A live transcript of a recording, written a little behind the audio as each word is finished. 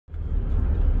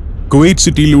Kuwait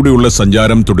സിറ്റിയിലൂടെയുള്ള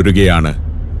സഞ്ചാരം തുടരുകയാണ്.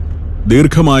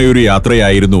 ദീർഘമായൊരു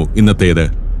യാത്രയായിരുന്നു ഇന്നത്തേത്.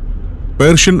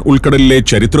 പേർഷ്യൻ ഉൾക്കടലിലെ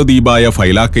ചരിത്രദ്വീപായ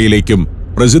ഫൈലാക്കയിലേക്കും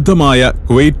പ്രസിദ്ധമായ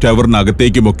കുവൈറ്റ്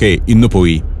ടവറിനകത്തേക്കുമൊക്കെ ഇന്നു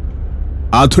പോയി.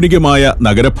 ആധുനികമായ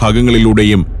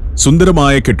നഗരഭാഗങ്ങളിലൂടെയും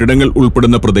സുന്ദരമായ കെട്ടിടങ്ങൾ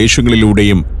ഉൾപ്പെടുന്ന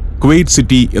പ്രദേശങ്ങളിലൂടെയും കുവൈറ്റ്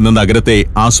സിറ്റി എന്ന നഗരത്തെ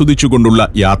ആസ്വദിച്ചുകൊണ്ടുള്ള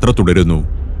യാത്ര തുടരുന്നു.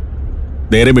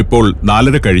 നേരമിപ്പോൾ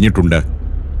 4:30 കഴിഞ്ഞിട്ടുണ്ട്.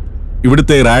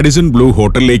 ഇവിടുത്തെ റാഡിസൺ ബ്ലൂ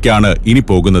ഹോട്ടലിലേക്കാണ് ഇനി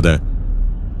പോകുന്നത്.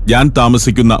 ഞാൻ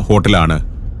താമസിക്കുന്ന ഹോട്ടലാണ്.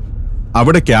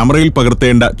 അവിടെ ക്യാമറയിൽ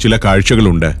പകർത്തേണ്ട ചില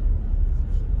കാഴ്ചകളുണ്ട്.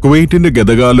 കുവൈറ്റിന്റെ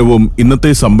ഗതകാലവും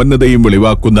ഇന്നത്തെ സമ്പന്നതയും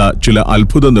വെളിവാക്കുന്ന ചില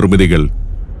അത്ഭുത നിർമ്മിതികൾ.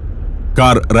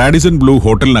 കാർ റാഡിസൺ ബ്ലൂ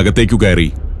ഹോട്ടലിനകത്തേക്കു കയറി.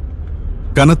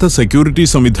 കനത്ത സെക്യൂരിറ്റി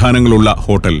സംവിധാനങ്ങളുള്ള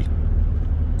ഹോട്ടൽ.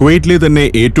 കുവൈറ്റിലെ തന്നെ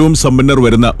ഏറ്റവും സമ്പന്നർ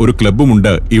വരുന്ന ഒരു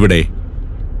ക്ലബ്ബുമുണ്ട് ഇവിടെ.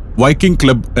 വൈക്കിംഗ്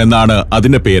ക്ലബ് എന്നാണ്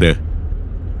അതിന്റെ പേര്.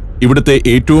 ഇവിടുത്തെ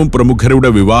ഏറ്റവും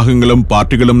പ്രമുഖരുടെ വിവാഹങ്ങളും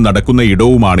പാർട്ടികളും നടക്കുന്ന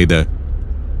ഇടവുമാണിത്.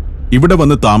 ഇവിടെ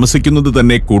വന്ന് താമസിക്കുന്നത്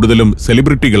തന്നെ കൂടുതലും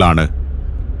സെലിബ്രിറ്റികളാണ്.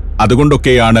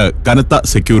 അതുകൊണ്ടൊക്കെയാണ് കനത്ത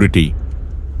security.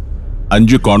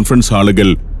 5 conference ഹാളുകൾ,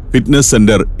 fitness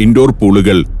centre, indoor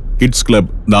പൂളുകൾ, kids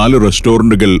club, 4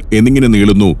 റെസ്റ്റോറന്റുകൾ എന്നിങ്ങനെ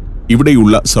നീളുന്നു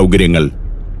ഇവിടെയുള്ള സൗകര്യങ്ങൾ.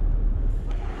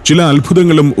 ചില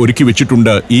അത്ഭുതങ്ങളും ഒരുക്കി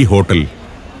വെച്ചിട്ടുണ്ട് ഈ ഹോട്ടൽ.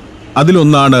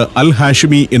 അതിലൊന്നാണ് അൽ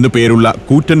ഹാഷിമി എന്നു പേരുള്ള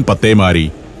കൂറ്റൻ പത്തേമാരി.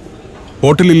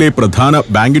 ഹോട്ടലിലെ പ്രധാന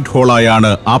ബാങ്കറ്റ്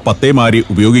ഹാളായാണ് ആ പത്തേമാരി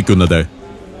ഉപയോഗിക്കുന്നത്.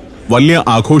 വലിയ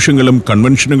ആഘോഷങ്ങളും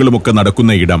കൺവെൻഷനുകളുമൊക്കെ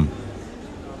നടക്കുന്ന ഇടം.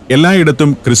 എല്ലായിടത്തും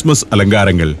ക്രിസ്മസ്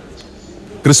അലങ്കാരങ്ങൾ.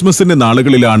 ക്രിസ്മസിന്റെ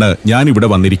നാളുകളിലാണ് ഞാൻ ഇവിടെ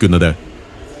വന്നിരിക്കുന്നത്.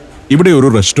 ഇവിടെ ഒരു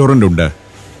റെസ്റ്റോറന്റ് ഉണ്ട്,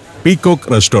 പീകോക്ക്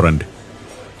റെസ്റ്റോറന്റ്.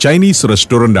 ചൈനീസ്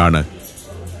റെസ്റ്റോറന്റ് ആണ്.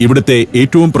 ഇവിടുത്തെ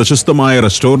ഏറ്റവും പ്രശസ്തമായ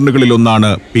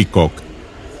റെസ്റ്റോറന്റുകളിലൊന്നാണ് പീകോക്ക്.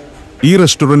 ഈ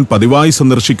റെസ്റ്റോറന്റ് പതിവായി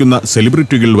സന്ദർശിക്കുന്ന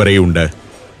സെലിബ്രിറ്റികൾ വരെയുണ്ട്.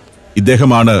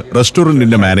 ഇദ്ദേഹമാണ്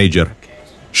റെസ്റ്റോറന്റിന്റെ മാനേജർ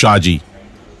ഷാജി.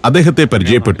 അദ്ദേഹത്തെ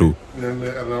പരിചയപ്പെട്ടു.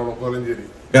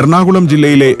 എറണാകുളം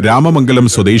ജില്ലയിലെ രാമമംഗലം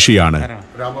സ്വദേശിയാണ്.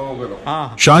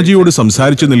 ഷാജിയോട്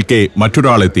സംസാരിച്ചു നിൽക്കെ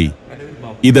മറ്റൊരാളെത്തി.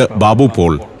 ഇത് ബാബു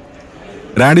പോൾ.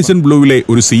 റാഡിസൺ ബ്ലൂവിലെ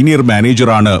ഒരു സീനിയർ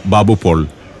മാനേജറാണ് ബാബു പോൾ.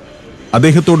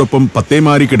 അദ്ദേഹത്തോടൊപ്പം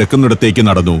പത്തേമാരി കിടക്കുന്നിടത്തേക്ക്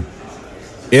നടന്നു.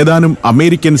 ഏതാനും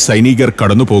അമേരിക്കൻ സൈനികർ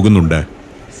കടന്നു പോകുന്നുണ്ട്.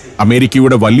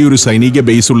 അമേരിക്കയുടെ വലിയൊരു സൈനിക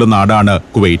ബേസുള്ള നാടാണ്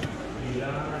കുവൈറ്റ്.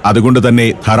 അതുകൊണ്ട് തന്നെ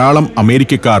ധാരാളം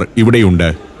അമേരിക്കക്കാർ ഇവിടെയുണ്ട്.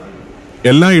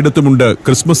 എല്ലായിടത്തുമുണ്ട്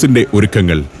ക്രിസ്മസിന്റെ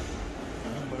ഒരുക്കങ്ങൾ.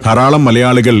 ധാരാളം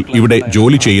മലയാളികൾ ഇവിടെ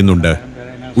ജോലി ചെയ്യുന്നുണ്ട്.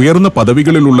 ഉയർന്ന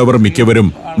പദവികളിലുള്ളവർ മിക്കവരും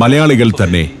മലയാളികൾ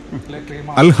തന്നെ.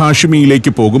 അൽ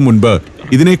ഹാഷിമിയിലേക്ക് പോകും മുൻപ്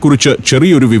ഇതിനെക്കുറിച്ച്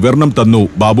ചെറിയൊരു വിവരണം തന്നു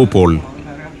ബാബു പോൾ.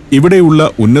 ഇവിടെയുള്ള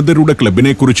ഉന്നതരുടെ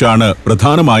ക്ലബിനെക്കുറിച്ചാണ്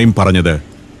പ്രധാനമായും പറഞ്ഞത്.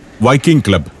 Viking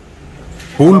club,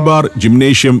 pool bar,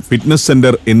 gymnasium, fitness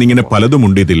centre എന്നിങ്ങനെ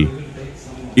പലതുമുണ്ടിതിൽ.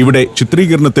 ഇവിടെ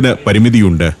ചിത്രീകരണത്തിന്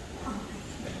പരിമിതിയുണ്ട്.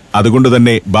 അതുകൊണ്ട്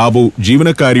തന്നെ ബാബു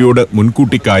ജീവനക്കാരിയോട്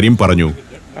മുൻകൂട്ടി കാര്യം പറഞ്ഞു.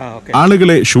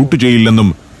 ആളുകളെ ഷൂട്ട് ചെയ്യില്ലെന്നും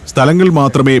സ്ഥലങ്ങൾ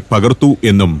മാത്രമേ പകർത്തൂ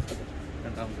എന്നും.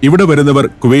 ഇവിടെ വരുന്നവർ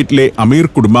കുവൈറ്റിലെ അമീർ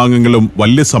കുടുംബാംഗങ്ങളും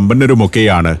വലിയ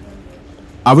സമ്പന്നരുമൊക്കെയാണ്.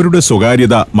 അവരുടെ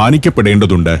സ്വകാര്യത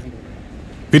മാനിക്കപ്പെടേണ്ടതുണ്ട്.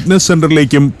 ഫിറ്റ്നസ്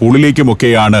സെന്ററിലേക്കും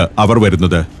പൂളിലേക്കുമൊക്കെയാണ് അവർ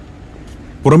വരുന്നത്.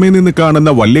 പുറമേ നിന്ന് കാണുന്ന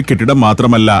വലിയ കെട്ടിടം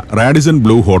മാത്രമല്ല റാഡിസൺ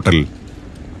ബ്ലൂ ഹോട്ടൽ.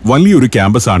 വലിയൊരു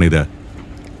ക്യാമ്പസാണിത്.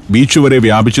 ബീച്ച് വരെ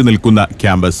വ്യാപിച്ചു നിൽക്കുന്ന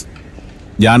ക്യാമ്പസ്.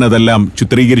 ഞാനതെല്ലാം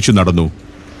ചിത്രീകരിച്ചു നടന്നു.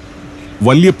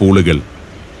 വലിയ പൂളുകൾ,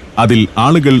 അതിൽ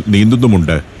ആളുകൾ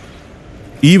നീന്തുന്നുമുണ്ട്.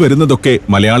 ഈ വരുന്നതൊക്കെ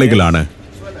മലയാളികളാണ്.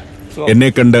 എന്നെ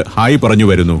കണ്ട് ഹായ് പറഞ്ഞു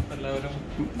വരുന്നു.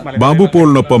 ബാബു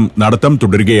പോളിനൊപ്പം നടത്തം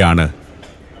തുടരുകയാണ്.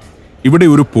 ഇവിടെ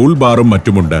ഒരു പൂൾ ബാറും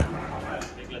മറ്റുമുണ്ട്.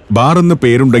 ബാറെന്ന്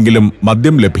പേരുണ്ടെങ്കിലും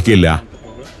മദ്യം ലഭിക്കില്ല.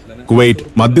 കുവൈറ്റ്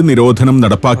മദ്യനിരോധനം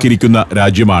നടപ്പാക്കിയിരിക്കുന്ന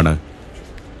രാജ്യമാണ്.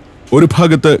 ഒരു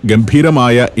ഭാഗത്ത്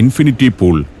ഗംഭീരമായ ഇൻഫിനിറ്റി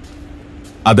പൂൾ.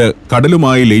 അത്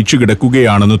കടലുമായി ലയിച്ചു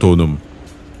കിടക്കുകയാണെന്ന് തോന്നും.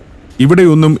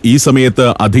 ഇവിടെയൊന്നും ഈ സമയത്ത്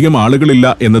അധികം ആളുകളില്ല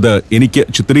എന്നത് എനിക്ക്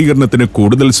ചിത്രീകരണത്തിന്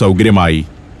കൂടുതൽ സൗകര്യമായി.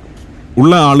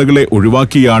 ഉള്ള ആളുകളെ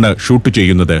ഒഴിവാക്കിയാണ് ഷൂട്ട്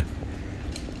ചെയ്യുന്നത്.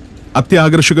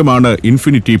 അത്യാകർഷകമാണ്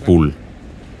ഇൻഫിനിറ്റി പൂൾ.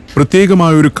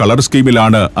 പ്രത്യേകമായൊരു കളർ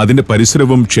സ്കീമിലാണ് അതിന്റെ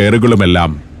പരിസരവും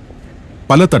ചെയറുകളുമെല്ലാം.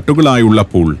 പല തട്ടുകളായുള്ള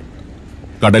പൂൾ.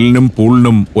 കടലിനും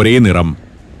പൂളിനും ഒരേ നിറം.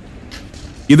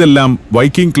 ഇതെല്ലാം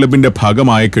വൈക്കിംഗ് ക്ലബിന്റെ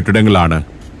ഭാഗമായ കെട്ടിടങ്ങളാണ്.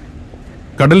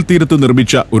 കടൽ തീരത്ത്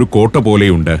നിർമ്മിച്ച ഒരു കോട്ട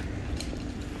പോലെയുണ്ട്.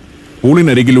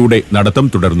 പൂളിനരികിലൂടെ നടത്തം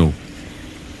തുടർന്നു.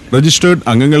 രജിസ്റ്റേർഡ്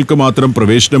അംഗങ്ങൾക്ക് മാത്രം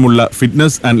പ്രവേശനമുള്ള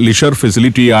fitness and leisure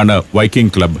ഫെസിലിറ്റിയാണ്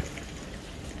Viking club.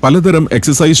 പലതരം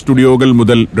എക്സസൈസ് സ്റ്റുഡിയോകൾ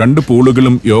മുതൽ 2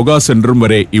 പൂളുകളും യോഗാ സെന്ററും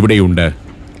വരെ ഇവിടെയുണ്ട്.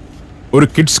 ഒരു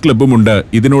കിഡ്സ് ക്ലബ്ബുമുണ്ട്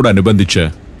ഇതിനോടനുബന്ധിച്ച്.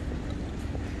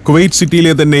 കുവൈറ്റ്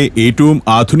സിറ്റിയിലെ തന്നെ ഏറ്റവും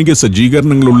ആധുനിക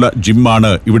സജ്ജീകരണങ്ങളുള്ള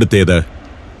ജിമ്മാണ് ഇവിടുത്തേത്.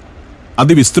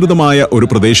 അതിവിസ്തൃതമായ ഒരു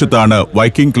പ്രദേശത്താണ്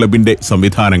വൈക്കിംഗ് ക്ലബിന്റെ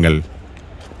സംവിധാനങ്ങൾ.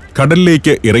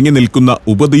 കടലിലേക്ക് ഇറങ്ങി നിൽക്കുന്ന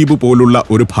ഉപദ്വീപ് പോലുള്ള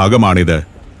ഒരു ഭാഗമാണിത്.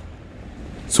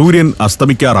 സൂര്യൻ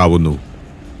അസ്തമിക്കാറാവുന്നു.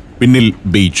 പിന്നിൽ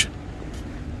ബീച്ച്.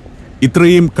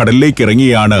 ഇത്രയും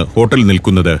കടലിലേക്കിറങ്ങിയാണ് ഹോട്ടൽ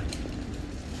നിൽക്കുന്നത്.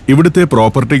 ഇവിടുത്തെ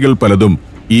പ്രോപ്പർട്ടികൾ പലതും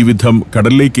ഈ വിധം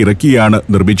കടലിലേക്കിറക്കിയാണ്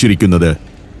നിർമ്മിച്ചിരിക്കുന്നത്.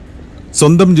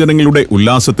 സ്വന്തം ജനങ്ങളുടെ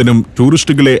ഉല്ലാസത്തിനും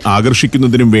ടൂറിസ്റ്റുകളെ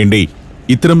ആകർഷിക്കുന്നതിനും വേണ്ടി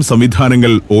ഇത്തരം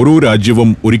സംവിധാനങ്ങൾ ഓരോ രാജ്യവും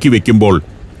ഒരുക്കി വയ്ക്കുമ്പോൾ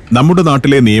നമ്മുടെ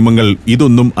നാട്ടിലെ നിയമങ്ങൾ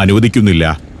ഇതൊന്നും അനുവദിക്കുന്നില്ല.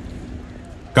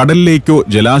 കടലിലേക്കോ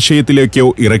ജലാശയത്തിലേക്കോ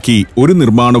ഇറക്കി ഒരു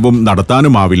നിർമ്മാണവും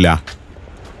നടത്താനുമാവില്ല.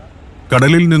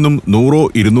 കടലിൽ നിന്നും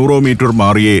 100-200 മീറ്റർ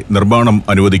മാറിയേ നിർമ്മാണം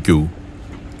അനുവദിക്കൂ.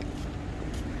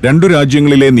 രണ്ടു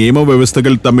രാജ്യങ്ങളിലെ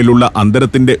നിയമവ്യവസ്ഥകൾ തമ്മിലുള്ള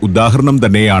അന്തരത്തിന്റെ ഉദാഹരണം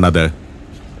തന്നെയാണത്.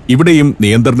 ഇവിടെയും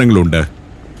നിയന്ത്രണങ്ങളുണ്ട്.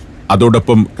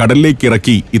 അതോടൊപ്പം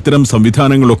കടലിലേക്കിറക്കി ഇത്തരം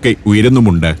സംവിധാനങ്ങളൊക്കെ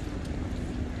ഉയരുന്നുമുണ്ട്.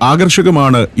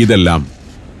 ആകർഷകമാണ് ഇതെല്ലാം.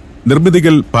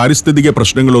 നിർമ്മിതികൾ പാരിസ്ഥിതിക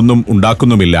പ്രശ്നങ്ങളൊന്നും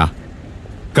ഉണ്ടാക്കുന്നുമില്ല.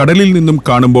 കടലിൽ നിന്നും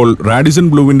കാണുമ്പോൾ റാഡിസൺ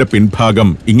ബ്ലൂവിന്റെ പിൻഭാഗം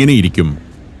ഇങ്ങനെയിരിക്കും.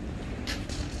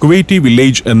 കുവൈറ്റി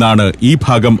വില്ലേജ് എന്നാണ് ഈ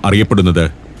ഭാഗം അറിയപ്പെടുന്നത്.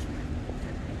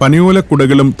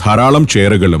 പനയോലക്കുടകളും ധാരാളം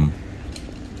ചേറുകളും.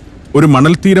 ഒരു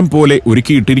മണൽത്തീരം പോലെ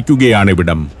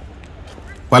ഒരുക്കിയിട്ടിരിക്കുകയാണിവിടം.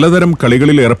 പലതരം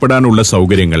കളികളിൽ ഏർപ്പെടാനുള്ള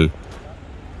സൗകര്യങ്ങൾ.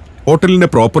 ഹോട്ടലിന്റെ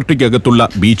പ്രോപ്പർട്ടിക്കകത്തുള്ള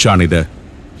ബീച്ചാണിത്.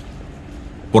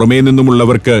 പുറമേ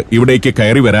നിന്നുമുള്ളവർക്ക് ഇവിടേക്ക്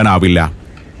കയറി വരാനാവില്ല.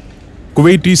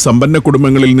 കുവൈറ്റി സമ്പന്ന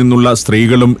കുടുംബങ്ങളിൽ നിന്നുള്ള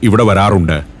സ്ത്രീകളും ഇവിടെ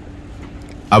വരാറുണ്ട്.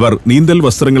 അവർ നീന്തൽ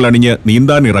വസ്ത്രങ്ങൾ അണിഞ്ഞ്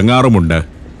നീന്താൻ ഇറങ്ങാറുമുണ്ട്.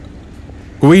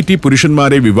 കുവൈറ്റി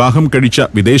പുരുഷന്മാരെ വിവാഹം കഴിച്ച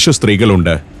വിദേശ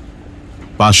സ്ത്രീകളുണ്ട്,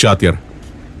 പാശ്ചാത്യർ.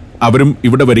 അവരും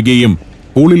ഇവിടെ വരികയും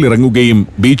പൂളിൽ ഇറങ്ങുകയും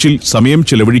ബീച്ചിൽ സമയം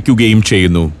ചെലവഴിക്കുകയും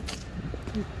ചെയ്യുന്നു.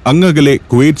 അങ്ങകലെ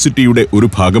കുവൈറ്റ് സിറ്റിയുടെ ഒരു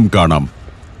ഭാഗം കാണാം.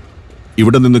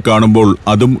 ഇവിടെ നിന്ന് കാണുമ്പോൾ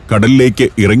അതും കടലിലേക്ക്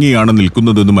ഇറങ്ങിയാണ്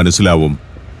നിൽക്കുന്നതെന്ന് മനസ്സിലാവും.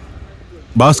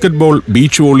 ബാസ്കറ്റ്ബോൾ,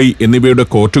 ബീച്ച് വോളി എന്നിവയുടെ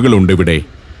കോർട്ടുകളുണ്ട് ഇവിടെ.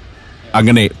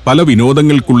 അങ്ങനെ പല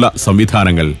വിനോദങ്ങൾക്കുള്ള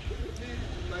സംവിധാനങ്ങൾ.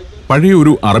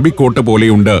 പഴയൊരു അറബിക്കോട്ട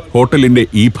പോലെയുണ്ട് ഹോട്ടലിന്റെ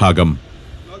ഈ ഭാഗം.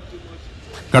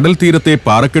 കടൽ തീരത്തെ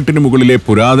പാറക്കെട്ടിന് മുകളിലെ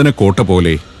പുരാതന കോട്ട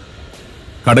പോലെ.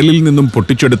 കടലിൽ നിന്നും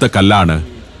പൊട്ടിച്ചെടുത്ത കല്ലാണ്.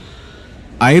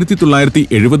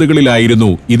 1970കളിലായിരുന്നു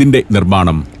ഇതിന്റെ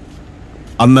നിർമ്മാണം.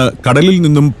 അന്ന് കടലിൽ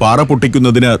നിന്നും പാറ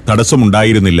പൊട്ടിക്കുന്നതിന്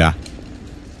തടസ്സമുണ്ടായിരുന്നില്ല.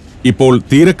 ഇപ്പോൾ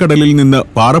തീരക്കടലിൽ നിന്ന്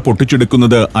പാറ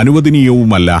പൊട്ടിച്ചെടുക്കുന്നത്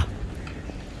അനുവദനീയവുമല്ല.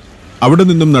 അവിടെ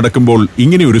നിന്നും നടക്കുമ്പോൾ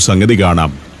ഇങ്ങനെയൊരു സംഗതി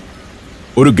കാണാം.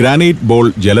 ഒരു ഗ്രാനൈറ്റ് ബോൾ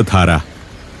ജലധാര.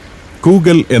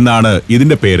 കൂഗൽ എന്നാണ്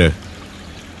ഇതിന്റെ പേര്.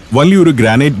 വലിയൊരു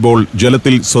ഗ്രാനൈറ്റ് ബോൾ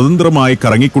ജലത്തിൽ സ്വതന്ത്രമായി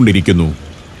കറങ്ങിക്കൊണ്ടിരിക്കുന്നു.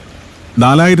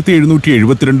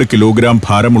 4772 കിലോഗ്രാം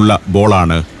ഭാരമുള്ള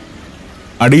ബോളാണ്.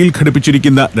 അടിയിൽ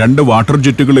ഘടിപ്പിച്ചിരിക്കുന്ന 2 വാട്ടർ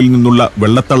ജെറ്റുകളിൽ നിന്നുള്ള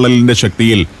വെള്ളത്തള്ളലിന്റെ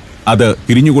ശക്തിയിൽ അത്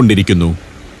തിരിഞ്ഞുകൊണ്ടിരിക്കുന്നു.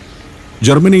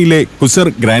 ജർമ്മനിയിലെ കുസർ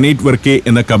ഗ്രാനൈറ്റ് വർക്കെ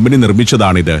എന്ന കമ്പനി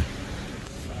നിർമ്മിച്ചതാണിത്.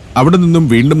 അവിടെ നിന്നും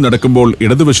വീണ്ടും നടക്കുമ്പോൾ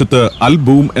ഇടതുവശത്ത് അൽ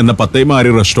ബൂം എന്ന പത്തേമാരി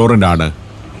റെസ്റ്റോറന്റ് ആണ്.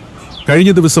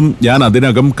 കഴിഞ്ഞ ദിവസം ഞാൻ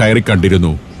അതിനകം കയറി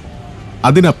കണ്ടിരുന്നു.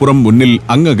 അതിനപ്പുറം മുന്നിൽ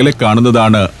അങ്ങകലെ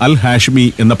കാണുന്നതാണ് അൽ ഹാഷ്മി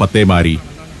എന്ന പത്തേമാരി.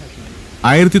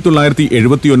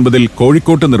 1979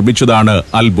 കോഴിക്കോട്ട് നിർമ്മിച്ചതാണ്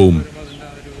അൽ ബൂം.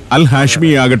 അൽ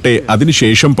ഹാഷ്മിയാകട്ടെ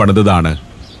അതിനുശേഷം പണിതതാണ്.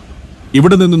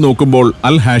 ഇവിടെ നിന്ന് നോക്കുമ്പോൾ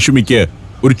അൽ ഹാഷ്മിക്ക്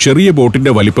ഒരു ചെറിയ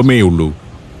ബോട്ടിന്റെ വലിപ്പമേ ഉള്ളൂ.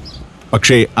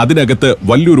 പക്ഷേ അതിനകത്ത്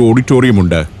വലിയൊരു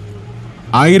ഓഡിറ്റോറിയമുണ്ട്.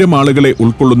 1000 ആളുകളെ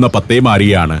ഉൾക്കൊള്ളുന്ന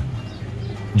പത്തേമാരിയാണ്.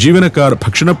 ജീവനക്കാർ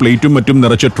ഭക്ഷണ പ്ലേറ്റും മറ്റും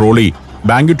നിറച്ച ട്രോളി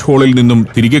ബാങ്ക്വറ്റ് ഹാളിൽ നിന്നും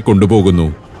തിരികെ കൊണ്ടുപോകുന്നു.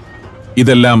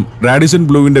 ഇതെല്ലാം റാഡിസൺ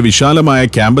ബ്ലൂവിന്റെ വിശാലമായ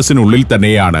ക്യാമ്പസിനുള്ളിൽ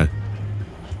തന്നെയാണ്.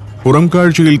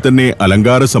 പുറംകാഴ്ചയിൽ തന്നെ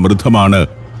അലങ്കാര സമൃദ്ധമാണ്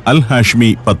അൽ ഹാഷ്മി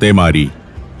പത്തേമാരി.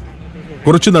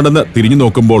 കുറച്ചു നടന്ന് തിരിഞ്ഞു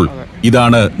നോക്കുമ്പോൾ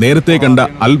ഇതാണ് നേരത്തെ കണ്ട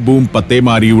അൽ ബൂം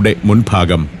പത്തേമാരിയുടെ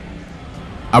മുൻഭാഗം.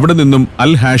 അവിടെ നിന്നും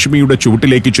അൽ ഹാഷ്മിയുടെ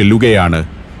ചുവട്ടിലേക്ക് ചെല്ലുകയാണ്.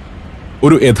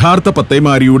 ഒരു യഥാർത്ഥ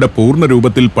പത്തേമാരിയുടെ പൂർണ്ണ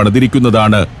രൂപത്തിൽ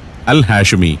പണിതിരിക്കുന്നതാണ് അൽ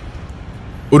ഹാഷ്മി.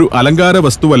 ഒരു അലങ്കാര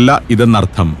വസ്തുവല്ല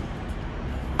ഇതെന്നർത്ഥം.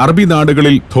 അറബി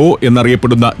നാടുകളിൽ ധോ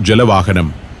എന്നറിയപ്പെടുന്ന ജലവാഹനം.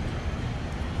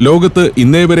 ലോകത്ത്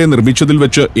ഇന്നേ വരെ നിർമ്മിച്ചതിൽ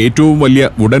വെച്ച് ഏറ്റവും വലിയ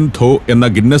വുഡൻ ധോ എന്ന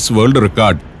ഗിന്നസ് വേൾഡ്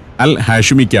റെക്കോർഡ് അൽ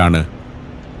ഹാഷ്മിക്കാണ്.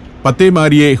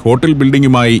 പത്തേമാരിയെ ഹോട്ടൽ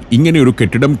ബിൽഡിംഗുമായി ഇങ്ങനെയൊരു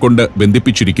കെട്ടിടം കൊണ്ട്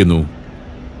ബന്ധിപ്പിച്ചിരിക്കുന്നു.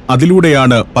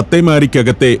 അതിലൂടെയാണ്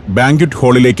പത്തേമാരിക്കകത്തെ ബാങ്ക്വറ്റ്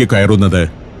ഹാളിലേക്ക് കയറുന്നത്.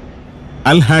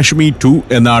 അൽ ഹാഷ്മി 2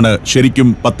 എന്നാണ് ശരിക്കും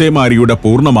പത്തേമാരിയുടെ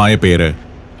പൂർണ്ണമായ പേര്.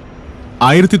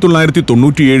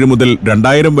 1997 മുതൽ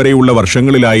 2000 വരെയുള്ള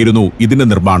വർഷങ്ങളിലായിരുന്നു ഇതിന്റെ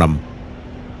നിർമ്മാണം.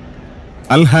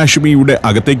 അൽ ഹാഷ്മിയുടെ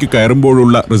അകത്തേക്ക്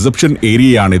കയറുമ്പോഴുള്ള റിസപ്ഷൻ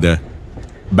ഏരിയയാണിത്.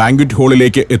 ബാങ്ക്വറ്റ്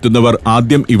ഹാളിലേക്ക് എത്തുന്നവർ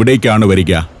ആദ്യം ഇവിടേക്കാണ്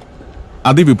വരിക.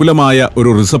 അതിവിപുലമായ ഒരു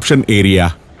റിസപ്ഷൻ ഏരിയ.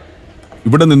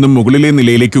 ഇവിടെ നിന്നും മുകളിലെ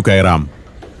നിലയിലേക്കു കയറാം.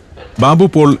 ബാബു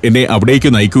പോൾ എന്നെ അവിടേക്ക്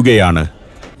നയിക്കുകയാണ്.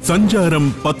 സഞ്ചാരം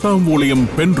 10ാം volume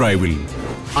പെൻഡ്രൈവിൽ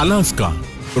Alaska,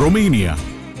 Romania,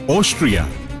 Austria,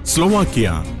 Slovakia,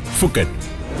 Phuket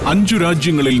 5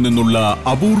 രാജ്യങ്ങളിൽ നിന്നുള്ള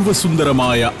അപൂർവ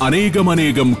സുന്ദരമായ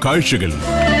അനേകം കാഴ്ചകൾ.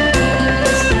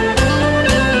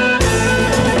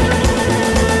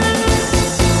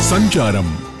 സഞ്ചാരം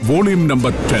വോളിയം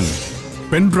നമ്പർ 10.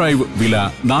 പെൻഡ്രൈവ് വില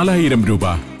 4000 രൂപ.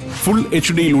 ഫുൾ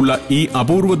HDയിലുള്ള ഈ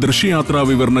അപൂർവ ദൃശ്യയാത്രാ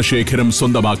വിവരണ ശേഖരം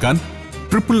സ്വന്തമാക്കാൻ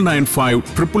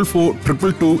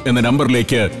 99544422 എന്ന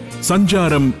നമ്പറിലേക്ക്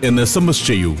സഞ്ചാരം എന്ന് SMS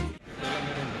ചെയ്യൂ.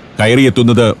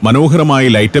 കയറിയെത്തുന്നത് മനോഹരമായി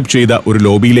ലൈറ്റപ്പ് ചെയ്ത ഒരു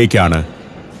ലോബിയിലേക്കാണ്.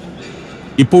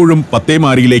 ഇപ്പോഴും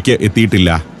പത്തേമാരിയിലേക്ക് എത്തിയിട്ടില്ല.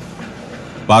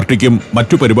 പാർട്ടിക്കും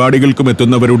മറ്റു പരിപാടികൾക്കും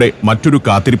എത്തുന്നവരുടെ മറ്റൊരു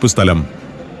കാത്തിരിപ്പ് സ്ഥലം.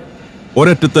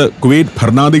 ഒരറ്റത്ത് കുവൈറ്റ്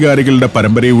ഭരണാധികാരികളുടെ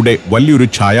പരമ്പരയുടെ വലിയൊരു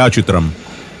ഛായാചിത്രം.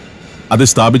 അത്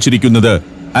സ്ഥാപിച്ചിരിക്കുന്നത്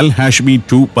അൽ ഹാഷ്മി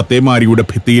 2 പത്തേമാരിയുടെ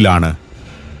ഭിത്തിയിലാണ്.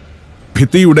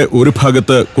 ഭിത്തിയുടെ ഒരു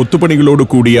ഭാഗത്ത് കൊത്തുപണികളോട്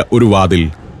കൂടിയ ഒരു വാതിൽ.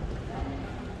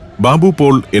 ബാബു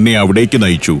പോൾ എന്നെ അവിടേക്ക്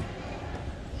നയിച്ചു.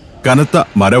 കനത്ത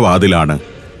മരവാതിലാണ്.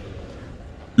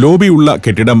 ലോബിയുള്ള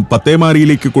കെട്ടിടം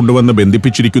പത്തേമാരിയിലേക്ക് കൊണ്ടുവന്ന്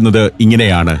ബന്ധിപ്പിച്ചിരിക്കുന്നത്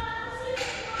ഇങ്ങനെയാണ്.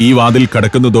 ഈ വാതിൽ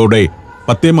കടക്കുന്നതോടെ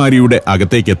പത്തേമാരിയുടെ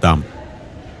അകത്തേക്കെത്താം.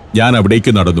 ഞാൻ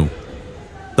അവിടേക്ക് നടന്നു.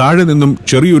 താഴെ നിന്നും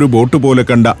ചെറിയൊരു ബോട്ട് പോലെ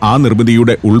കണ്ട ആ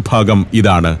നിർമ്മിതിയുടെ ഉൾഭാഗം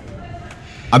ഇതാണ്.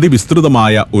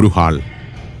 അതിവിസ്തൃതമായ ഒരു ഹാൾ.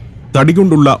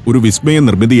 തടികൊണ്ടുള്ള ഒരു വിസ്മയ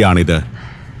നിർമ്മിതിയാണിത്.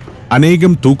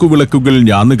 അനേകം തൂക്കുവിളക്കുകൾ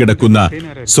ഞാന്നുകിടക്കുന്ന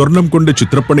സ്വർണം കൊണ്ട്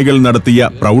ചിത്രപ്പണികൾ നടത്തിയ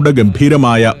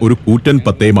പ്രൗഢഗംഭീരമായ ഒരു കൂറ്റൻ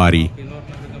പത്തേമാരി.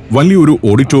 വലിയൊരു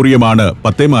ഓഡിറ്റോറിയമാണ്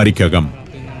പത്തേമാരിക്കകം.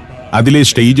 അതിലെ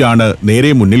സ്റ്റേജാണ്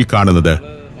നേരെ മുന്നിൽ കാണുന്നത്.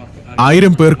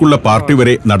 1000 പേർക്കുള്ള പാർട്ടി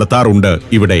വരെ നടത്താറുണ്ട്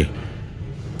ഇവിടെ.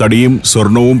 തടിയും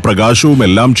സ്വർണവും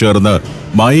പ്രകാശവുമെല്ലാം ചേർന്ന്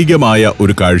മായികമായ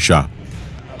ഒരു കാഴ്ച.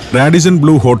 റാഡിസൺ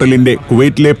ബ്ലൂ ഹോട്ടലിന്റെ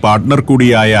കുവൈറ്റിലെ പാർട്ട്ണർ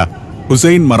കൂടിയായ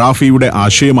ഹുസൈൻ മറാഫിയുടെ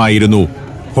ആശയമായിരുന്നു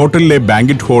ഹോട്ടലിലെ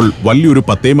ബാങ്കറ്റ് ഹാൾ വലിയൊരു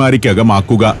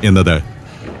പത്തേമാരിക്കകമാക്കുക എന്നത്.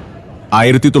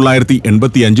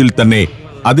 1985 തന്നെ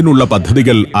അതിനുള്ള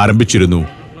പദ്ധതികൾ ആരംഭിച്ചിരുന്നു.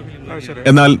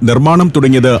 എന്നാൽ നിർമ്മാണം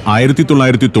തുടങ്ങിയത്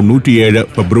 1997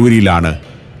 ഫെബ്രുവരിയിലാണ്.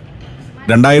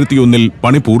 2001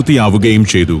 പണി പൂർത്തിയാവുകയും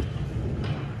ചെയ്തു.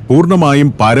 പൂർണ്ണമായും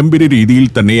പാരമ്പര്യ രീതിയിൽ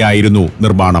തന്നെയായിരുന്നു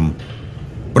നിർമ്മാണം.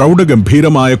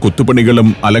 പ്രൗഢഗംഭീരമായ കൊത്തുപണികളും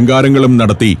അലങ്കാരങ്ങളും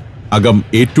നടത്തി അകം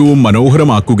ഏറ്റവും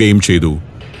മനോഹരമാക്കുകയും ചെയ്തു.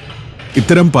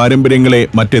 ഇത്തരം പാരമ്പര്യങ്ങളെ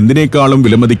മറ്റെന്തിനേക്കാളും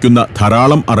വിലമതിക്കുന്ന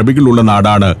ധാരാളം അറബികളുള്ള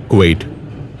നാടാണ് കുവൈറ്റ്.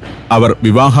 അവർ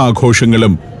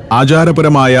വിവാഹാഘോഷങ്ങളും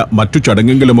ആചാരപരമായ മറ്റു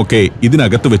ചടങ്ങുകളുമൊക്കെ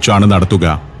ഇതിനകത്ത് വെച്ചാണ് നടത്തുക.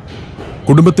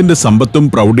 കുടുംബത്തിന്റെ സമ്പത്തും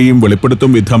പ്രൗഢിയും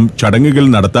വെളിപ്പെടുത്തും വിധം ചടങ്ങുകൾ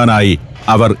നടത്താനായി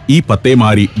അവർ ഈ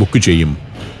പത്തേമാരി ബുക്ക് ചെയ്യും.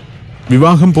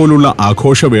 വിവാഹം പോലുള്ള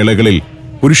ആഘോഷവേളകളിൽ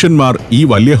പുരുഷന്മാർ ഈ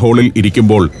വലിയ ഹാളിൽ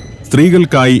ഇരിക്കുമ്പോൾ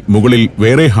സ്ത്രീകൾക്കായി മുകളിൽ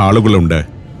വേറെ ഹാളുകളുണ്ട്.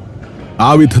 ആ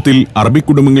വിധത്തിൽ അറബി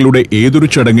കുടുംബങ്ങളുടെ ഏതൊരു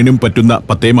ചടങ്ങിനും പറ്റുന്ന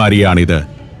പത്തേമാരിയാണിത്.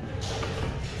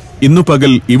 ഇന്നു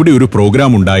പകൽ ഇവിടെ ഒരു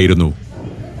പ്രോഗ്രാം ഉണ്ടായിരുന്നു.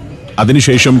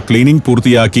 അതിനുശേഷം ക്ലീനിംഗ്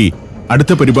പൂർത്തിയാക്കി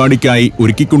അടുത്ത പരിപാടിക്കായി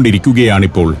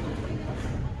ഒരുക്കിക്കൊണ്ടിരിക്കുകയാണിപ്പോൾ.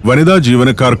 വനിതാ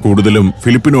ജീവനക്കാർ കൂടുതലും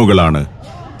ഫിലിപ്പിനോകളാണ്.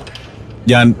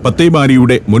 ഞാൻ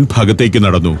പത്തേമാരിയുടെ മുൻഭാഗത്തേക്ക്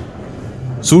നടന്നു.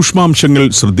 സൂക്ഷ്മാംശങ്ങൾ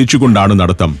ശ്രദ്ധിച്ചുകൊണ്ടാണ്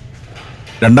നടത്തം.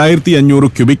 2500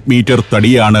 ക്യൂബിക് മീറ്റർ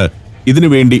തടിയാണ്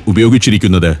ഇതിനുവേണ്ടി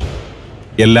ഉപയോഗിച്ചിരിക്കുന്നത്.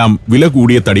 എല്ലാം വില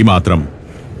കൂടിയ തടി മാത്രം.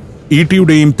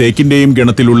 ഈട്ടിയുടെയും തേക്കിന്റെയും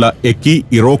ഗണത്തിലുള്ള എക്കി,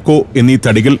 ഇറോക്കോ എന്നീ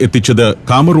തടികൾ എത്തിച്ചത്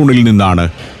കാമറൂണിൽ നിന്നാണ്.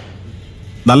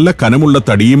 നല്ല കനമുള്ള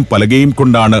തടിയും പലകയും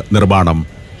കൊണ്ടാണ് നിർമ്മാണം.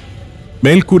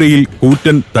 മേൽക്കൂരയിൽ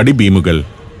കൂറ്റൻ തടി ബീമുകൾ.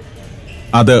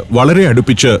 അത് വളരെ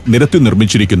അടുപ്പിച്ച് നിരത്തി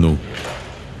നിർമ്മിച്ചിരിക്കുന്നു.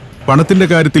 പണത്തിന്റെ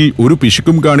കാര്യത്തിൽ ഒരു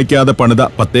പിശുക്കും കാണിക്കാതെ പണിത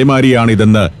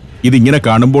പത്തേമാരിയാണിതെന്ന് ഇതിങ്ങനെ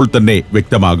കാണുമ്പോൾ തന്നെ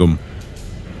വ്യക്തമാകും.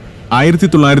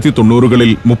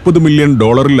 1990കളിൽ $30 മില്യൺ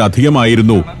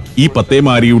അധികമായിരുന്നു ഈ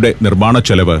പത്തേമാരിയുടെ നിർമ്മാണ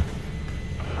ചെലവ്.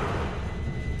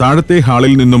 താഴത്തെ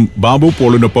ഹാളിൽ നിന്നും ബാബു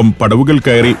പോളിനൊപ്പം പടവുകൾ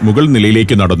കയറി മുകൾ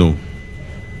നിലയിലേക്ക് നടന്നു.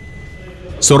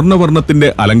 സ്വർണവർണ്ണത്തിന്റെ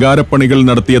അലങ്കാരപ്പണികൾ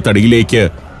നടത്തിയ തടിയിലേക്ക്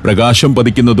പ്രകാശം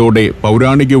പതിക്കുന്നതോടെ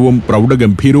പൗരാണികവും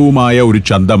പ്രൗഢഗംഭീരവുമായ ഒരു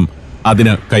ചന്തം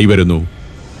അതിന് കൈവരുന്നു.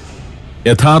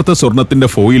 യഥാർത്ഥ സ്വർണത്തിന്റെ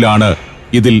ഫോയിലാണ്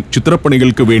ഇതിൽ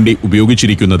ചിത്രപ്പണികൾക്ക് വേണ്ടി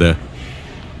ഉപയോഗിച്ചിരിക്കുന്നത്.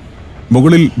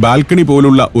 മുകളിൽ ബാൽക്കണി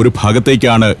പോലുള്ള ഒരു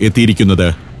ഭാഗത്തേക്കാണ് എത്തിയിരിക്കുന്നത്.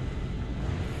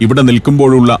 ഇവിടെ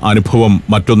നിൽക്കുമ്പോഴുള്ള അനുഭവം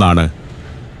മറ്റൊന്നാണ്.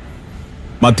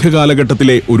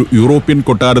 മധ്യകാലഘട്ടത്തിലെ ഒരു യൂറോപ്യൻ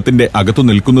കൊട്ടാരത്തിന്റെ അകത്തു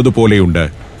നിൽക്കുന്നത് പോലെയുണ്ട്.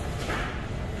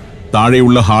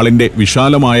 താഴെയുള്ള ഹാളിന്റെ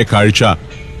വിശാലമായ കാഴ്ച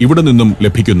ഇവിടെ നിന്നും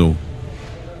ലഭിക്കുന്നു.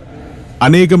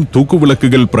 അനേകം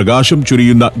തൂക്കുവിളക്കുകൾ പ്രകാശം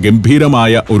ചൊരിയുന്ന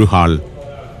ഗംഭീരമായ ഒരു ഹാൾ.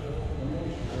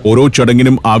 ഓരോ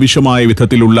ചടങ്ങിനും ആവശ്യമായ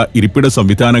വിധത്തിലുള്ള ഇരിപ്പിട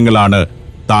സംവിധാനങ്ങളാണ്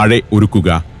താഴെ ഒരുക്കുക.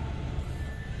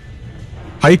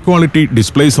 ഹൈ ക്വാളിറ്റി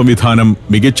ഡിസ്പ്ലേ സംവിധാനം,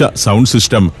 മികച്ച sound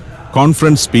system,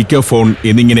 conference speaker phone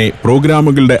എന്നിങ്ങനെ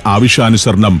പ്രോഗ്രാമുകളുടെ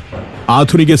ആവശ്യാനുസരണം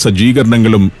ആധുനിക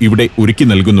സജ്ജീകരണങ്ങളും ഇവിടെ ഒരുക്കി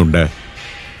നൽകുന്നുണ്ട്.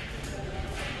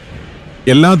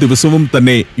 എല്ലാ ദിവസവും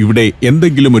തന്നെ ഇവിടെ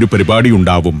എന്തെങ്കിലും ഒരു പരിപാടി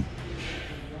ഉണ്ടാവും.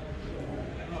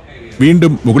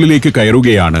 വീണ്ടും മുകളിലേക്ക്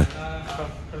കയറുകയാണ്.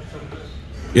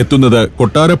 എത്തുന്നത്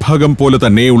കൊട്ടാരഭാഗം പോലെ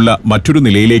തന്നെയുള്ള മറ്റൊരു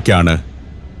നിലയിലേക്കാണ്.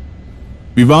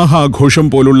 വിവാഹാഘോഷം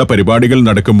പോലുള്ള പരിപാടികൾ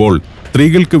നടക്കുമ്പോൾ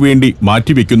സ്ത്രീകൾക്ക് വേണ്ടി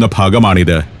മാറ്റിവെക്കുന്ന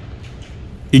ഭാഗമാണിത്.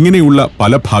 ഇങ്ങനെയുള്ള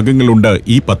പല ഭാഗങ്ങളുണ്ട്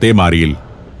ഈ പത്തേമാരിയിൽ.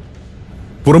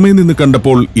 പുറമേ നിന്ന്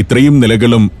കണ്ടപ്പോൾ ഇത്രയും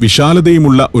നിലകളും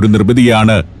വിശാലതയുമുള്ള ഒരു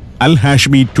നിർമ്മിതിയാണ് അൽ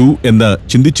ഹാഷ്മി 2 എന്ന്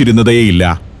ചിന്തിച്ചിരുന്നതേയില്ല.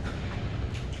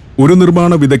 ഒരു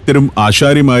നിർമ്മാണ വിദഗ്ധരും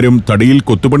ആശാരിമാരും തടിയിൽ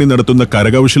കൊത്തുപണി നടത്തുന്ന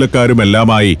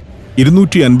കരകൗശലക്കാരുമെല്ലാമായി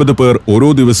 250 പേർ ഓരോ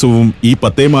ദിവസവും ഈ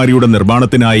പത്തേമാരിയുടെ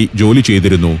നിർമ്മാണത്തിനായി ജോലി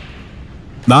ചെയ്തിരുന്നു.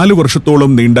 4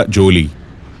 വർഷത്തോളം നീണ്ട ജോലി.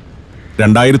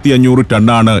 2500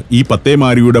 ടണ്ണാണ് ഈ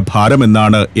പത്തേമാരിയുടെ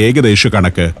ഭാരമെന്നാണ് ഏകദേശ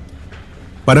കണക്ക്.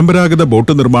 പരമ്പരാഗത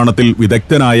ബോട്ട് നിർമ്മാണത്തിൽ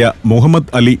വിദഗ്ധനായ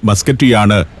മുഹമ്മദ് അലി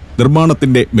മസ്കറ്റിയാണ്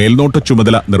നിർമ്മാണത്തിന്റെ മേൽനോട്ട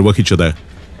ചുമതല നിർവഹിച്ചത്.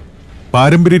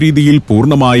 പാരമ്പര്യ രീതിയിൽ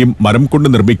പൂർണ്ണമായും മരം കൊണ്ട്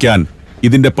നിർമ്മിക്കാൻ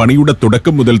ഇതിന്റെ പണിയുടെ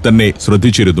തുടക്കം മുതൽ തന്നെ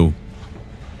ശ്രദ്ധിച്ചിരുന്നു.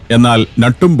 എന്നാൽ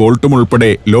നട്ടും ബോൾട്ടും ഉൾപ്പെടെ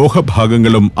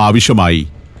ലോഹഭാഗങ്ങളും ആവശ്യമായി.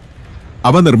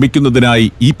 അവ നിർമ്മിക്കുന്നതിനായി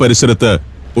ഈ പരിസരത്ത്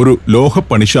ഒരു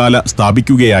ലോഹപ്പണിശാല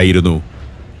സ്ഥാപിക്കുകയായിരുന്നു.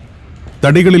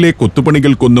 തടികളിലെ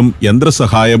കൊത്തുപണികൾക്കൊന്നും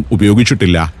യന്ത്രസഹായം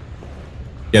ഉപയോഗിച്ചിട്ടില്ല.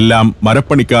 എല്ലാം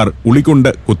മരപ്പണിക്കാർ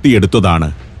ഉളികൊണ്ട് കൊത്തിയെടുത്തതാണ്.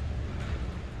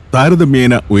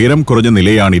 താരതമ്യേന ഉയരം കുറഞ്ഞ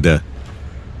നിലയാണിത്.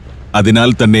 അതിനാൽ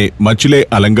തന്നെ മച്ചിലെ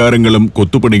അലങ്കാരങ്ങളും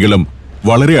കൊത്തുപണികളും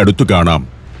വളരെ അടുത്തു കാണാം.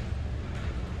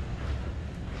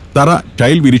 തറ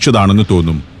ടൈൽ വിരിച്ചതാണെന്ന്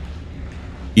തോന്നും.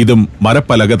 ഇതും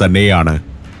മരപ്പലക തന്നെയാണ്.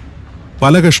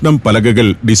 പല കഷ്ണം പലകകൾ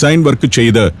ഡിസൈൻ വർക്ക്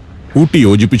ചെയ്ത്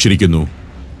കൂട്ടിയോജിപ്പിച്ചിരിക്കുന്നു.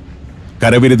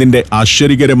 കരവിരുതിന്റെ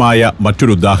ആശ്ചര്യകരമായ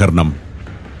മറ്റൊരു ഉദാഹരണം.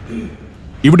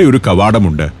 ഇവിടെ ഒരു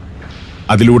കവാടമുണ്ട്.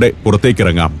 അതിലൂടെ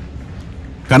പുറത്തേക്കിറങ്ങാം.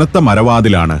 കനത്ത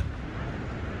മരവാതിലാണ്.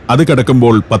 അത്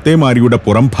കടക്കുമ്പോൾ പത്തേമാരിയുടെ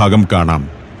പുറം ഭാഗം കാണാം.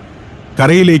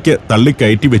 കരയിലേക്ക്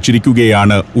തള്ളിക്കയറ്റി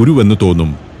വെച്ചിരിക്കുകയാണ് ഉരുവെന്ന് തോന്നും.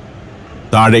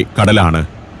 താഴെ കടലാണ്.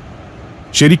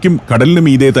 ശരിക്കും കടലിന്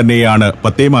മീതെ തന്നെയാണ്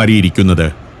പത്തേമാരി ഇരിക്കുന്നത്.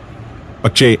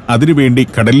 പക്ഷേ അതിനുവേണ്ടി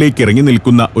കടലിലേക്ക് ഇറങ്ങി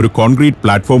നിൽക്കുന്ന ഒരു കോൺക്രീറ്റ്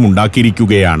പ്ലാറ്റ്ഫോം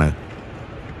ഉണ്ടാക്കിയിരിക്കുകയാണ്.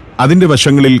 അതിന്റെ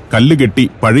വശങ്ങളിൽ കല്ലുകെട്ടി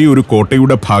പഴയൊരു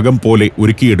കോട്ടയുടെ ഭാഗം പോലെ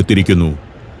ഒരുക്കിയെടുത്തിരിക്കുന്നു.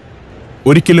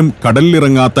 ഒരിക്കലും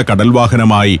കടലിലിറങ്ങാത്ത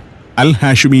കടൽവാഹനമായി അൽ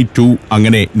ഹാഷ്മി 2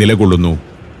 അങ്ങനെ നിലകൊള്ളുന്നു.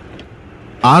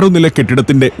 6 നില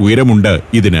കെട്ടിടത്തിന്റെ ഉയരമുണ്ട്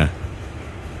ഇതിന്.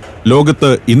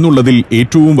 ലോകത്ത് ഇന്നുള്ളതിൽ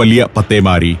ഏറ്റവും വലിയ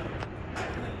പത്തേമാരി.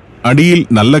 അടിയിൽ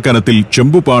നല്ല കനത്തിൽ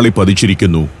ചെമ്പുപാളി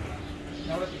പതിച്ചിരിക്കുന്നു.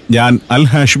 ഞാൻ അൽ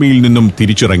ഹാഷ്മിയിൽ നിന്നും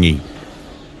തിരിച്ചിറങ്ങി.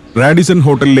 റാഡിസൺ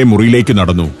ഹോട്ടലിലെ മുറിയിലേക്ക്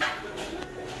നടന്നു.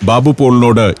 ബാബു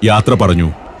പോളിനോട് യാത്ര പറഞ്ഞു.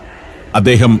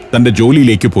 അദ്ദേഹം തന്റെ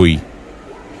ജോലിയിലേക്ക് പോയി.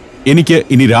 എനിക്ക്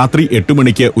ഇനി രാത്രി 8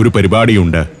 മണിക്ക് ഒരു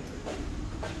പരിപാടിയുണ്ട്.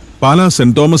 പാലാ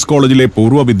സെന്റ് തോമസ് കോളേജിലെ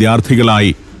പൂർവ്വ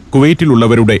വിദ്യാർത്ഥികളായി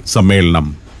കുവൈറ്റിലുള്ളവരുടെ സമ്മേളനം.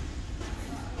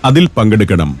 അതിൽ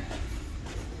പങ്കെടുക്കണം.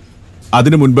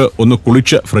 അതിനു മുൻപ് ഒന്ന്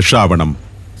കുളിച്ച് ഫ്രഷ് ആവണം.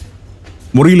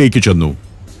 മുറിയിലേക്ക് ചെന്നു.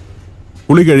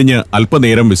 കുളി കഴിഞ്ഞ്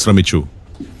അല്പനേരം വിശ്രമിച്ചു.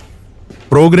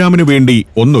 പ്രോഗ്രാമിനു വേണ്ടി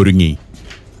ഒന്നൊരുങ്ങി.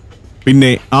 പിന്നെ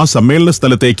ആ സമ്മേളന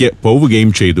സ്ഥലത്തേക്ക് പോവുകയും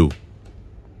ചെയ്തു.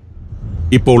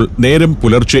 ഇപ്പോൾ നേരം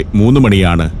പുലർച്ചെ 3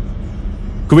 മണിയാണ്.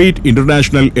 കുവൈറ്റ്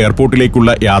ഇന്റർനാഷണൽ എയർപോർട്ടിലേക്കുള്ള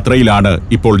യാത്രയിലാണ്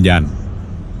ഇപ്പോൾ ഞാൻ.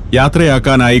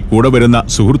 യാത്രയാക്കാനായി കൂടെ വരുന്ന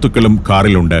സുഹൃത്തുക്കളും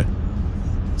കാറിലുണ്ട്.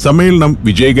 സമ്മേളനം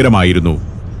വിജയകരമായിരുന്നു.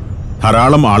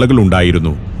 ധാരാളം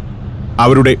ആളുകളുണ്ടായിരുന്നു.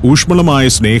 അവരുടെ ഊഷ്മളമായ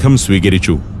സ്നേഹം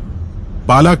സ്വീകരിച്ചു.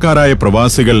 പാലാക്കാരായ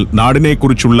പ്രവാസികൾ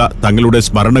നാടിനെക്കുറിച്ചുള്ള തങ്ങളുടെ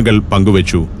സ്മരണകൾ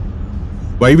പങ്കുവച്ചു.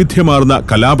 വൈവിധ്യമാർന്ന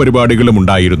കലാപരിപാടികളും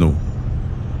ഉണ്ടായിരുന്നു.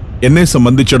 എന്നെ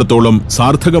സംബന്ധിച്ചിടത്തോളം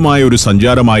സാർത്ഥകമായ ഒരു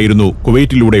സഞ്ചാരമായിരുന്നു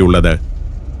കുവൈറ്റിലൂടെയുള്ളത്.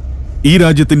 ഈ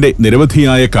രാജ്യത്തിന്റെ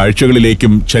നിരവധിയായ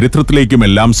കാഴ്ചകളിലേക്കും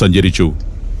ചരിത്രത്തിലേക്കുമെല്ലാം സഞ്ചരിച്ചു.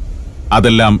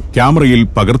 അതെല്ലാം ക്യാമറയിൽ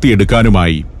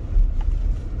പകർത്തിയെടുക്കാനുമായി.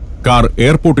 കാർ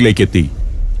എയർപോർട്ടിലേക്കെത്തി.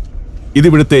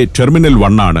 ഇതിവിടുത്തെ ടെർമിനൽ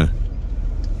 1 ആണ്.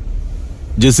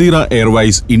 Jazeera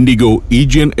Airways, IndiGo,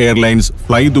 Aegean airlines,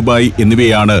 fly Dubai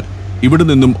എന്നിവയാണ് ഇവിടെ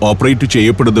നിന്നും ഓപ്പറേറ്റ്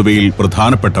ചെയ്യപ്പെടുന്നവയിൽ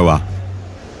പ്രധാനപ്പെട്ടവ.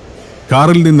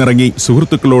 കാറിൽ നിന്നിറങ്ങി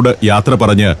സുഹൃത്തുക്കളോട് യാത്ര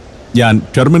പറഞ്ഞ് ഞാൻ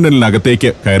ടെർമിനലിനകത്തേക്ക്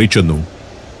കയറിച്ചെന്നു.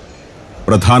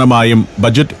 പ്രധാനമായും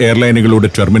ബജറ്റ് എയർലൈനുകളുടെ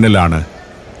ടെർമിനലാണ്.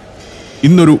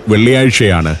 ഇന്നൊരു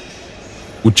വെള്ളിയാഴ്ചയാണ്.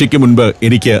 ഉച്ചയ്ക്ക് മുൻപ്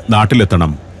എനിക്ക്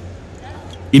നാട്ടിലെത്തണം.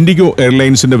 ഇൻഡിഗോ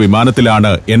എയർലൈൻസിന്റെ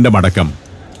വിമാനത്തിലാണ് എന്റെ മടക്കം.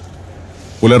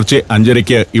 പുലർച്ചെ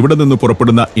 5:30 ഇവിടെ നിന്ന്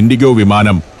പുറപ്പെടുന്ന ഇൻഡിഗോ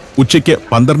വിമാനം ഉച്ചയ്ക്ക്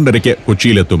 12:30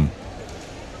 കൊച്ചിയിലെത്തും.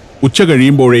 ഉച്ച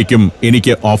കഴിയുമ്പോഴേക്കും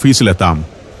എനിക്ക് ഓഫീസിലെത്താം.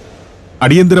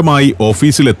 അടിയന്തരമായി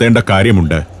ഓഫീസിലെത്തേണ്ട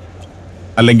കാര്യമുണ്ട്.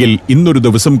 അല്ലെങ്കിൽ ഇന്നൊരു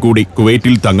ദിവസം കൂടി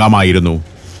കുവൈറ്റിൽ തങ്ങാമായിരുന്നു.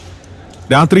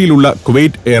 രാത്രിയിലുള്ള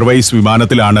കുവൈറ്റ് എയർവൈസ്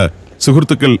വിമാനത്തിലാണ്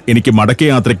സുഹൃത്തുക്കൾ എനിക്ക്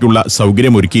മടക്കയാത്രയ്ക്കുള്ള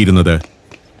സൗകര്യമൊരുക്കിയിരുന്നത്.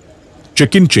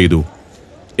 ചെക്ക് ഇൻ ചെയ്തു.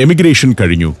 എമിഗ്രേഷൻ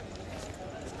കഴിഞ്ഞു.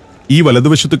 ഈ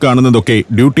വലതുവശത്ത് കാണുന്നതൊക്കെ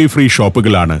ഡ്യൂട്ടി ഫ്രീ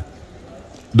ഷോപ്പുകളാണ്.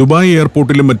 ദുബായ്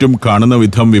എയർപോർട്ടിലും മറ്റും കാണുന്ന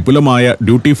വിധം വിപുലമായ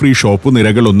ഡ്യൂട്ടി ഫ്രീ ഷോപ്പ്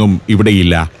നിരകളൊന്നും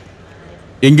ഇവിടെയില്ല.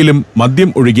 എങ്കിലും മദ്യം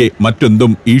ഒഴികെ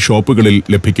മറ്റെന്തും ഈ ഷോപ്പുകളിൽ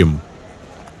ലഭിക്കും.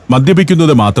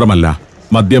 മദ്യപിക്കുന്നത് മാത്രമല്ല,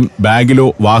 മദ്യം ബാഗിലോ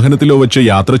വാഹനത്തിലോ വെച്ച്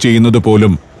യാത്ര ചെയ്യുന്നത്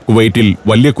പോലും കുവൈറ്റിൽ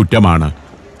വലിയ കുറ്റമാണ്.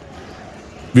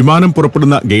 വിമാനം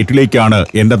പുറപ്പെടുന്ന ഗേറ്റിലേക്കാണ്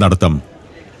എന്റെ നടത്തം.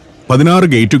 16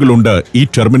 ഗേറ്റുകളുണ്ട് ഈ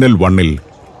ടെർമിനൽ 1-ൽ.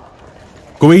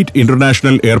 കുവൈറ്റ്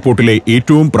ഇന്റർനാഷണൽ എയർപോർട്ടിലെ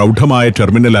ഏറ്റവും പ്രൗഢമായ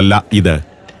ടെർമിനലല്ല ഇത്.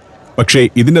 പക്ഷേ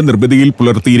ഇതിന്റെ നിർമ്മിതിയിൽ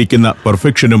പുലർത്തിയിരിക്കുന്ന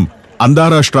പെർഫെക്ഷനും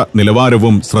അന്താരാഷ്ട്ര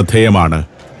നിലവാരവും ശ്രദ്ധേയമാണ്.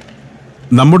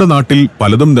 നമ്മുടെ നാട്ടിൽ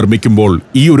പലതും നിർമ്മിക്കുമ്പോൾ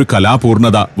ഈ ഒരു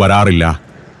കലാപൂർണത വരാറില്ല.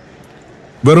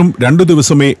 വെറും 2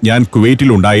 ദിവസമേ ഞാൻ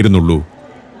കുവൈറ്റിലുണ്ടായിരുന്നുള്ളൂ.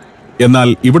 എന്നാൽ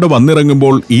ഇവിടെ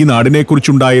വന്നിറങ്ങുമ്പോൾ ഈ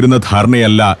നാടിനെക്കുറിച്ചുണ്ടായിരുന്ന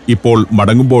ധാരണയല്ല ഇപ്പോൾ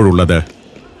മടങ്ങുമ്പോഴുള്ളത്.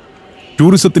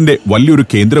 ടൂറിസത്തിന്റെ വലിയൊരു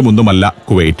കേന്ദ്രമൊന്നുമല്ല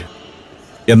കുവൈറ്റ്.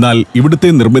 എന്നാൽ ഇവിടുത്തെ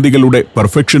നിർമ്മിതികളുടെ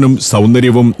പെർഫെക്ഷനും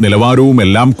സൗന്ദര്യവും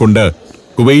നിലവാരവുമെല്ലാം കൊണ്ട്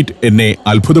കുവൈറ്റ് എന്നെ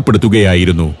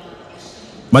അത്ഭുതപ്പെടുത്തുകയായിരുന്നു.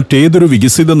 മറ്റേതൊരു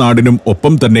വികസിത നാടിനും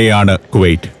ഒപ്പം തന്നെയാണ്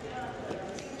കുവൈറ്റ്.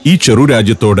 ഈ ചെറു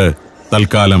രാജ്യത്തോട്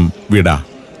തൽക്കാലം വിട.